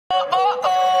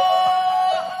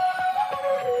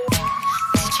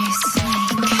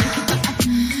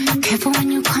Careful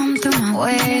when you come through my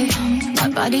way. My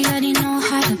body already know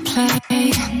how to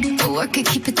play. But work it,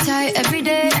 keep it tight every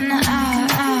day. And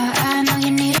I know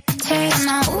you need a taste.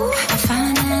 Now, ooh, I'm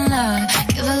falling in love.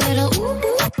 Give a little ooh,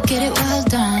 get it well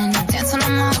done. Dancing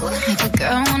on my ooh, make a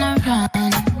girl wanna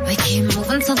run. We keep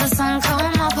moving till the sun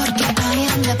come up. Porque I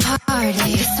am the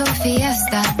party. It's a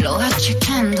fiesta. Blow out your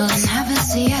candles and have a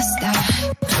siesta.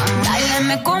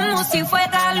 Dáleme como si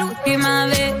fuera la última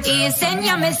vez y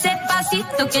enséñame ese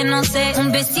pasito que no sé.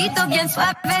 Un besito bien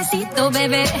suavecito,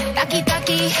 bebé. Taki,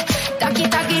 taki, taki,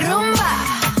 taki, rumba.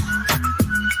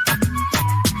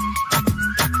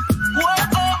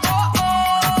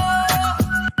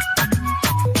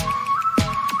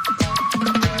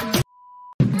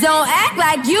 Don't act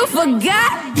like you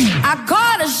forgot. I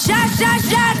called a shot.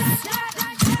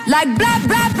 Like blah,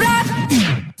 blah, blah.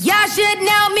 Y'all should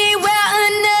know me well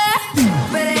enough.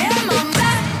 Better have my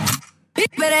back.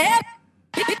 Better have.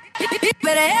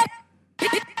 Better have.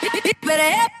 Better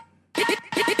have.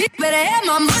 Better have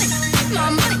my money. My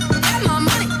money. Have my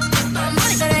money. My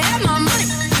money. Better have my money.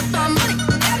 My money.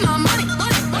 Have my money.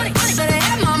 Money. Better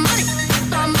have my money.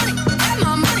 My money. Have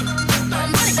my money. My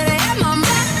money. Better have my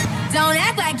money. Don't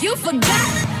act like you forgot.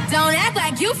 Don't act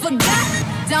like you forgot.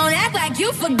 Don't act like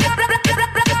you forgot.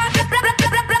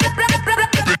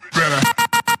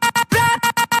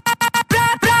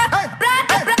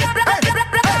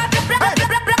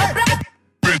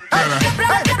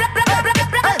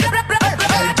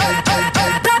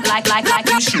 Like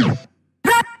you should.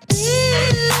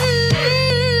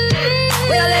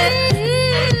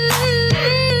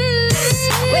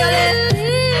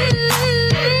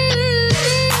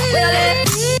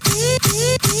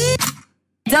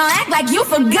 Don't act like you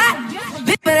forgot.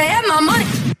 Bitch, better have my money.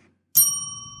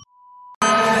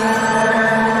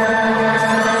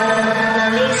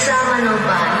 Lisa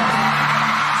Manobani.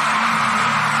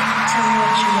 Tell me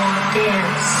what you want to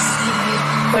dance.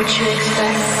 What you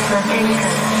expect, nothing.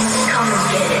 Come and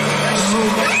get it.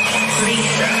 Move it.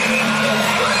 Lisa.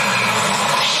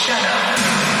 Shut up.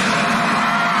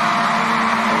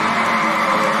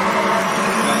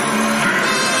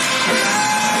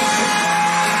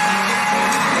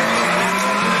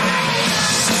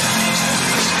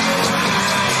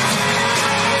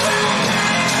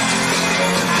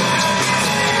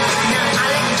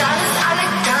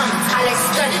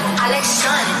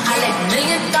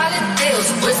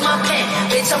 Where's my pen?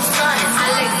 Bitch, I'm stunning. I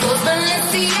like those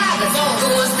Balenciagas, the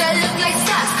ones that look like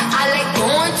stocks. I like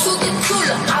going to the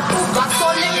Tula. I put rocks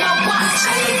all in my watch.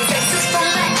 I like texts from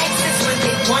my exes when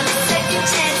they want a second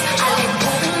chance. I like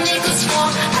moving niggas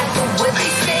wrong. I do what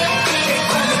they say. They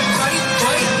call me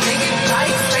Cardi, nigga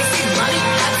body, spicy money.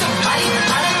 Got somebody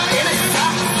hotter than a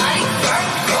top. Money, bird.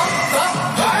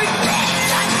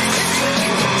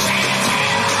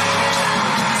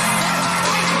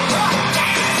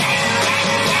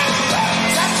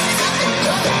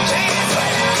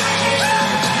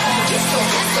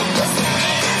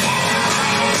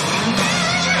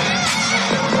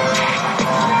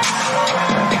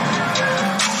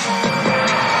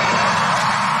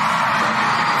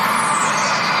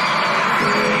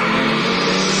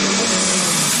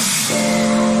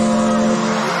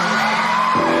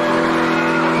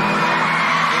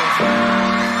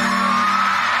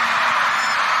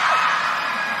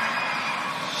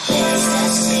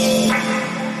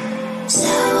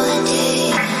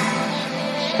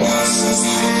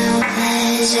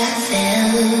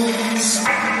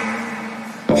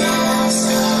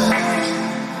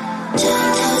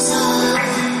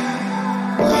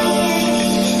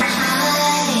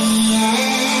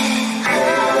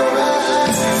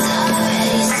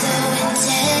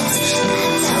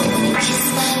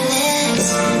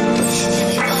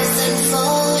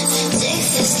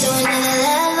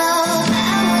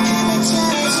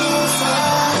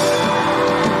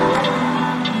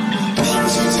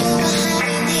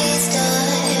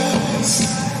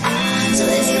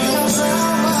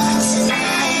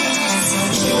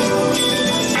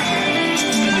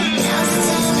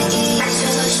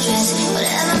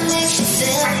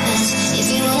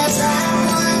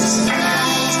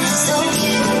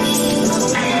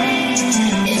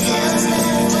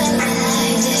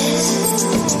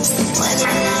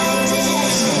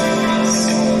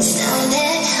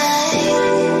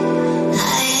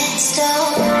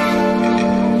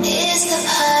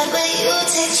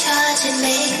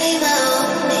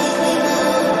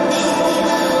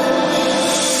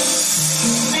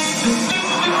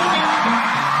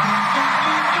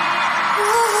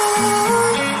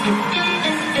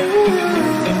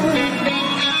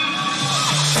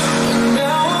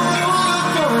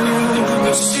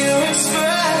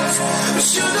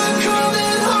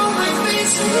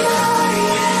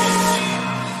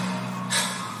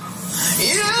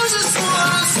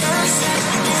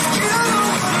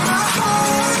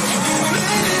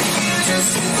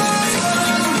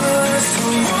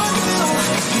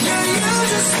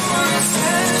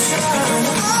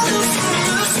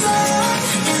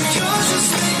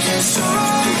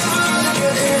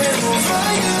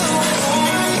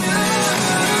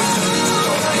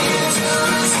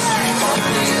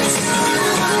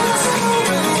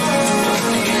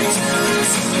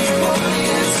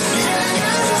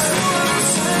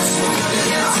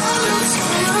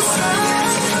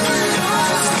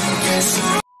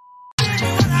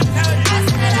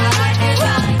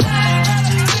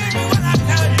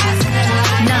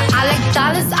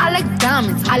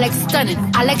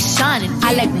 stunning, I like shining,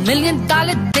 I like $1 million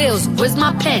deals. Where's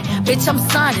my pen? Bitch, I'm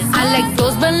signing. I like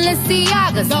those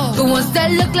Balenciagas, the ones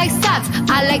that look like socks.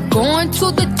 I like going to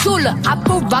the Tula, I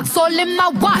put rocks all in my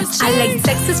watch. I like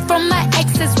texts from my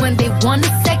exes when they want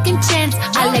a second chance.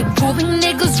 I like proving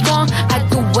niggas wrong, I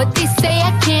do what they say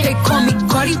I can't. They call me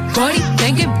Cardi, Cardi,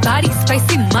 banging body,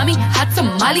 spicy mommy, hot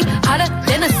tamale, hotter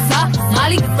than a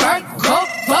Somali. Virgo,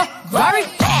 Ferrari,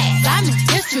 diamond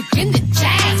district in the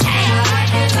chain.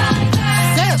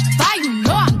 Certified, you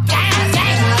know I'm gang,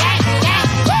 gang, gang,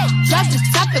 gang. Drop the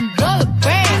top and blow the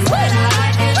brand.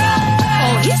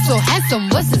 Oh, he's so handsome,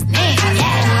 what's his name?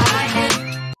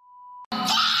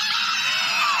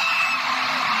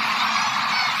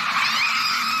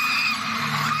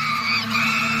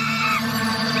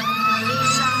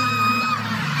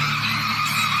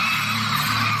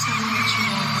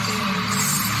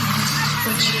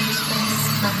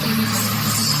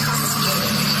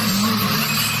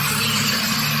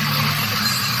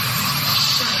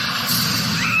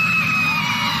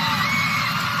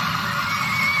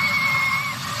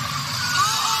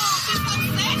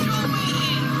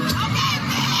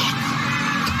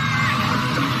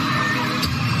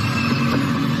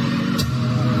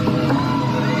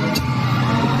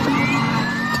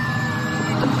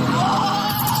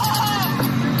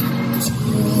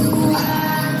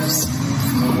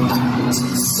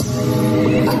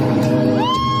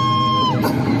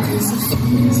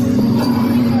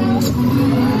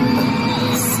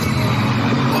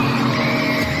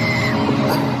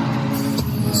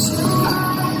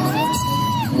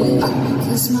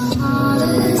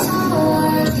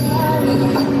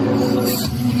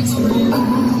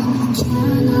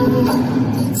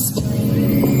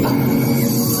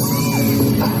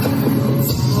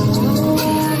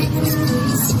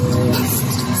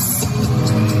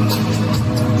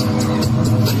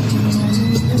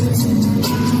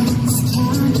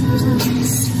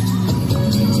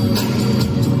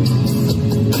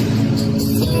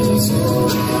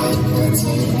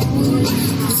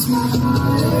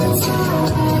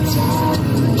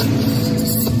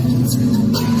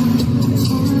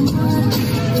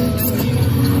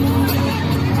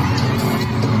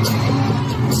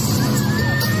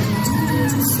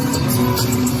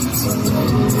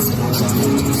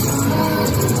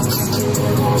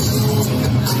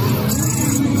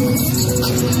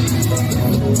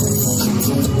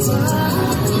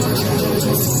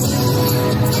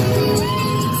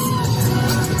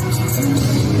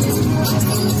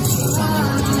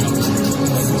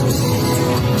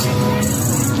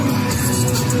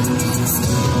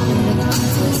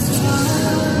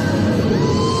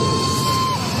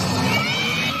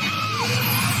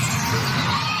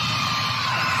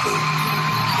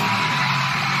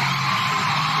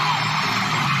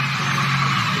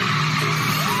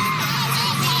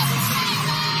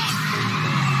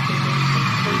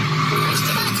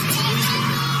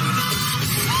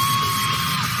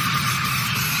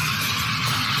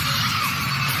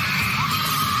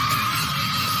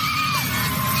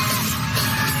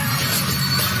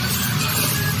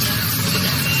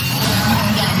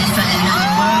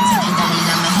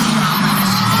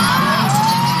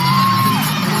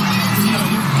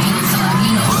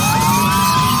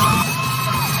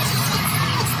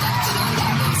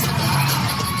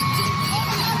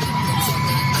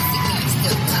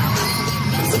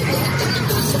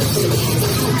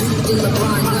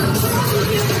 LeBron